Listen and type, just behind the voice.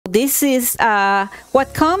This is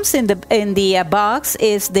what comes in the box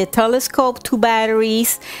is the telescope, 2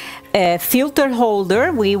 batteries, a filter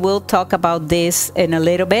holder. We will talk about this in a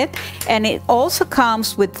little bit. And it also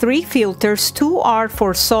comes with 3 filters. 2 are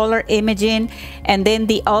for solar imaging, and then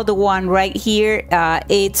the other one right here,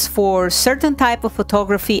 it's for certain type of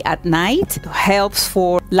photography at night. It helps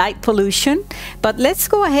for light pollution. But let's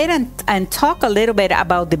go ahead and talk a little bit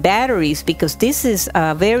about the batteries, because this is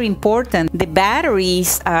very important. The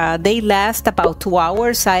batteries, they last about 2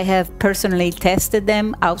 hours. I have personally tested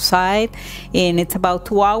them outside, and it's about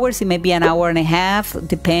 2 hours. It may be an hour and a half,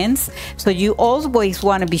 depends. So you always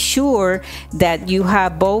want to be sure that you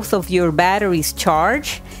have both of your batteries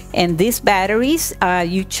charged. And these batteries,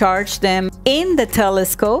 you charge them in the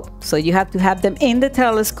telescope. So you have to have them in the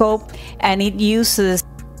telescope, and it uses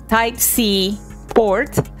Type-C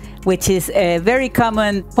port, which is a very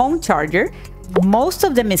common phone charger. Most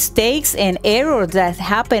of the mistakes and errors that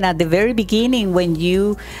happen at the very beginning when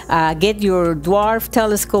you get your Dwarf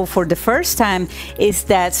telescope for the first time is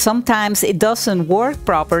that sometimes it doesn't work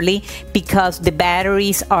properly because the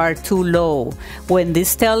batteries are too low. When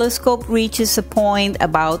this telescope reaches a point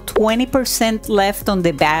about 20% left on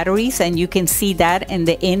the batteries, and you can see that in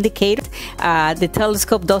the indicator, the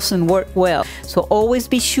telescope doesn't work well. So always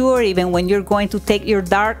be sure, even when you're going to take your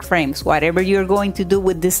dark frames, whatever you're going to do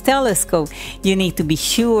with this telescope, you need to be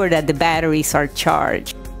sure that the batteries are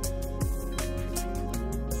charged.